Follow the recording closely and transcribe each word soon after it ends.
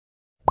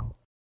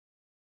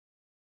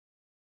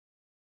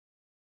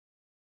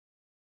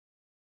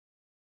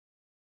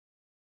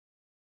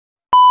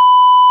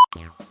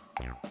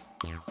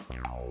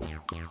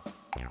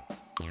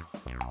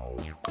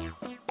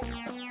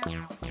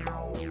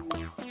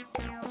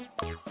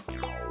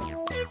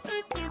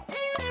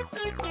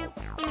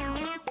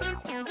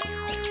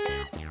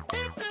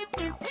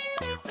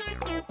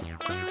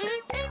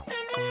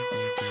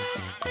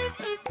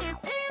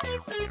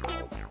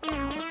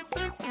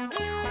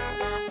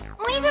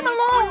Leave him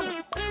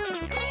alone!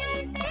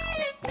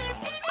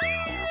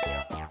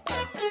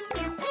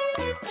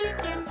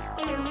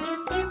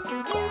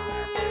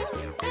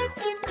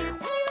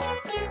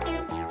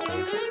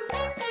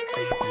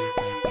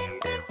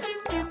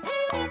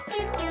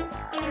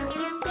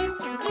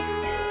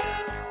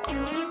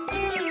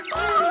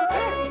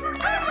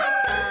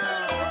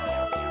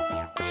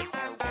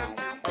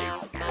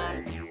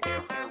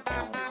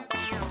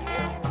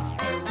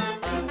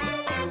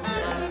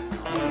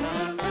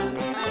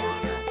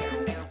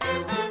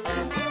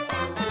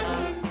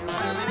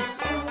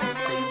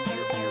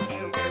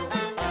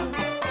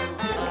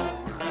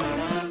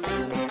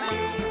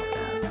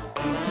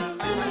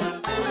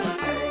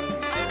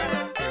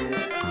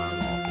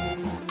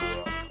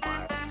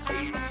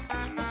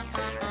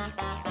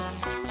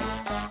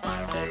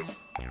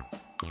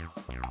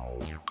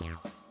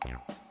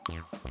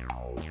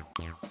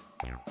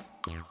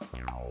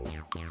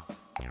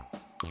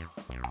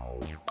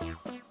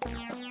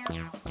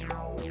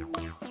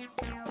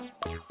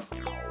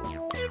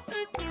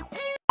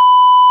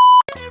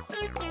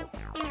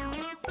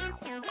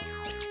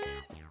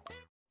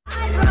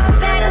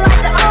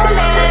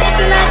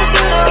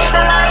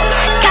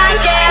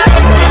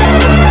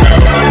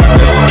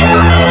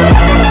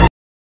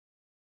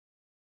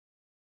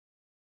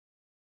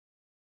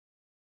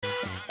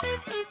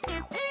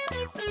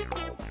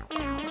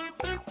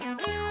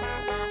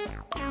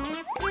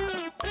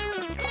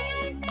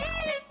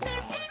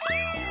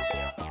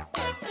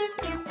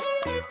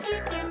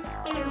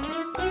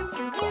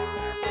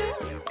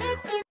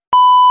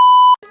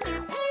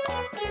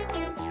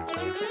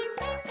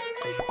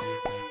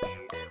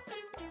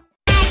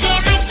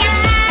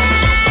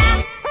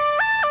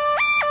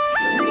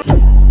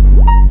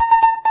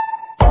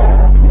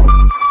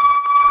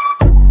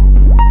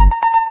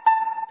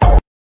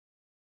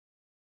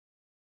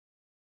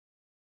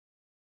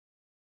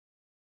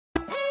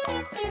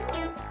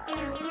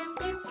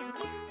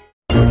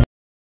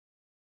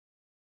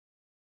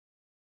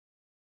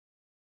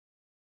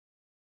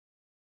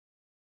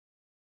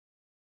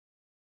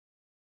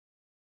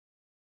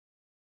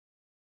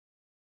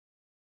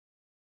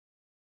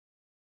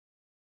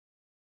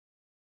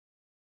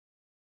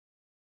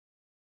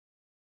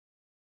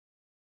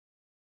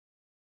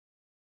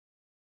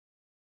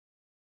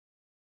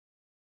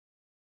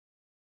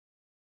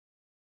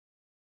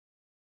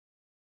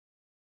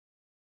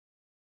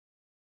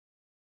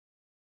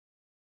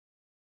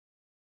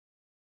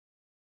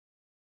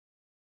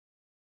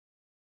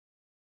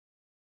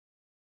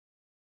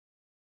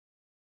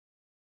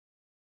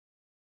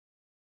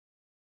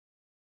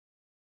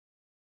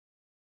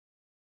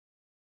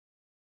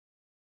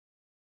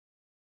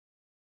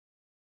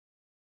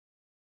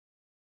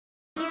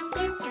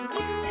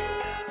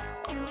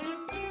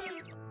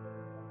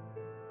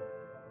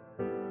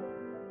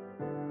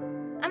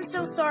 I'm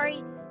so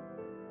sorry.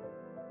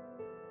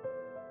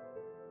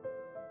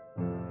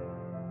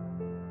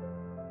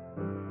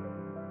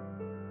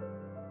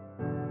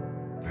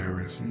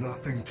 There is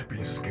nothing to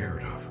be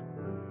scared of.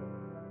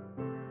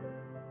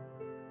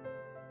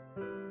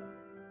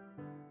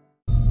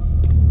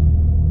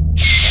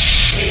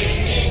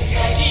 It's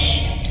Huggy,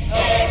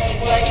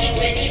 Wuggy,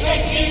 when he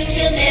hugs you,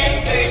 he'll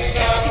never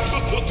stop.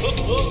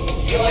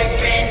 Your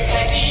friend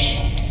Huggy,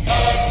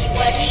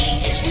 Wuggy,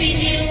 he'll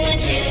squeeze you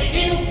until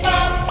you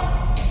pop.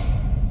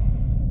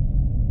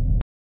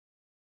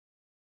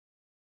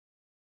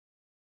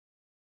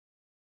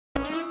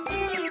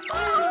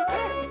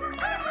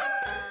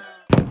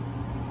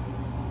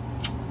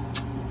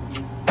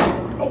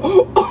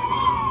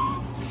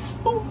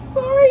 So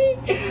sorry.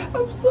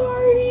 I'm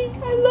sorry.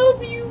 I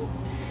love you.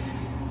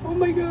 Oh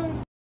my god.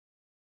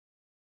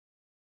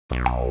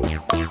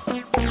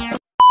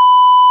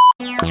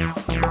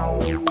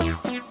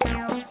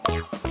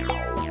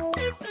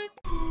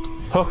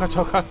 Choka,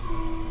 choka.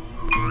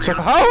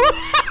 Choka. Oh!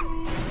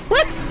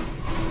 What?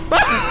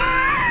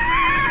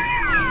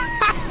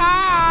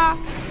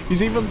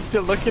 He's even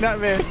still looking at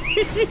me.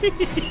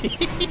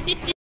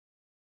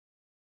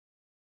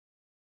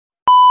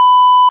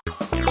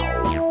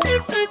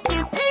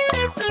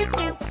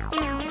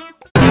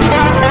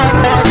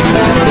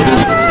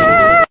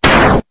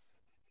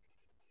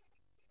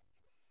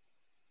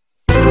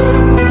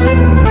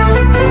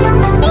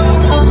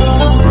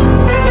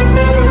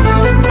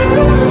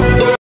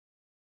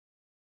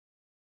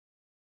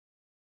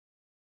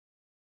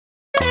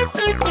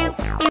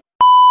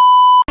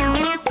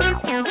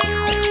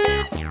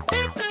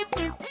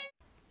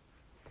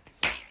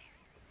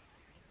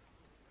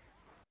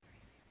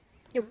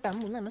 Yok,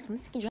 ben bunun anasını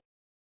sikeceğim.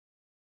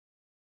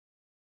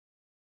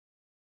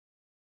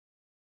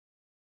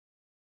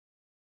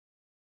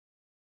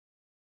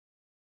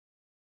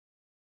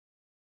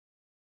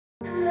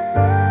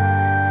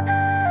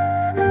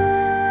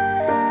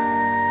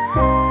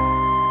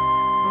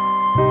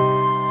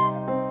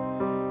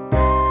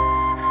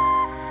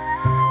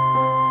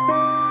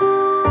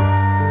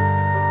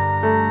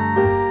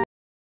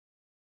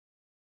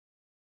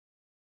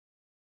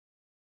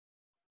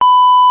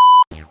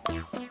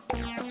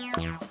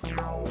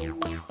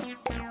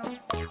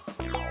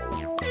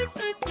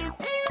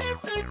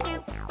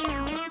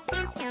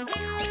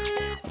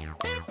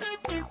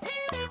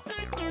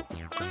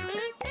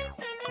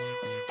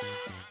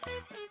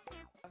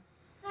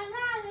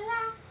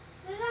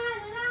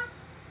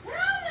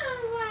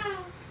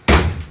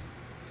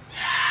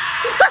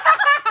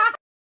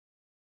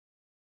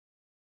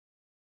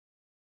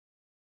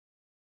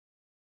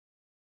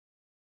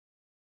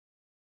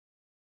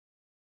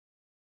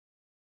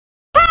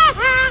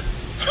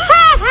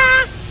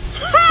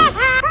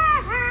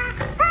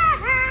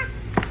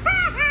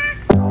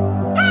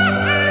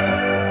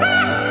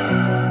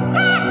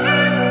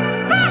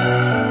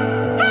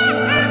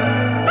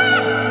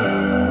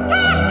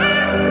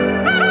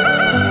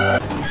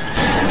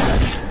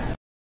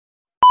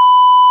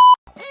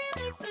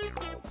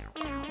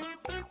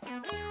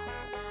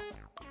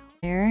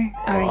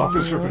 are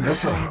Officer you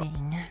Vanessa.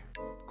 hiding?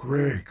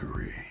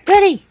 Gregory.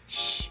 Freddy!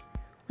 Shh!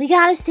 We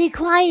gotta stay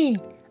quiet.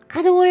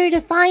 I don't want her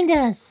to find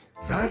us.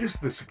 That is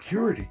the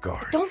security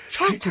guard. Don't She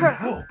trust can her.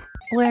 help.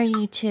 Where are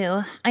you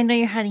two? I know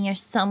you're hiding here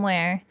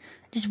somewhere.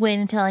 Just wait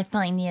until I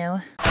find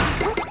you.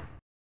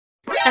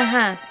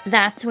 Aha,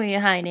 that's where you're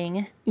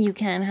hiding. You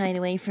can't hide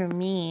away from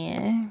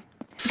me.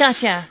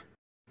 Gotcha.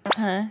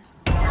 Huh?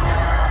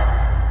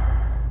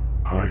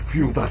 I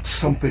feel that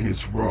something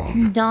is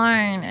wrong.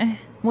 Darn.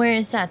 Where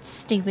is that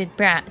stupid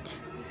brat?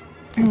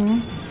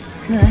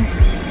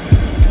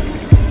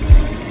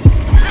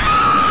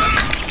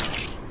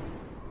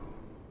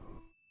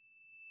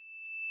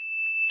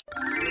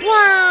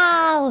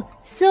 Wow!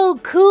 So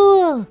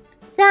cool!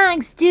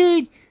 Thanks,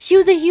 dude. She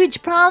was a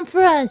huge problem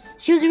for us.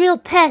 She was a real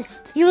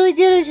pest. You really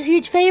did us a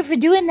huge favor for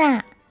doing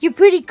that. You're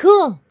pretty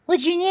cool.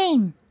 What's your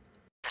name?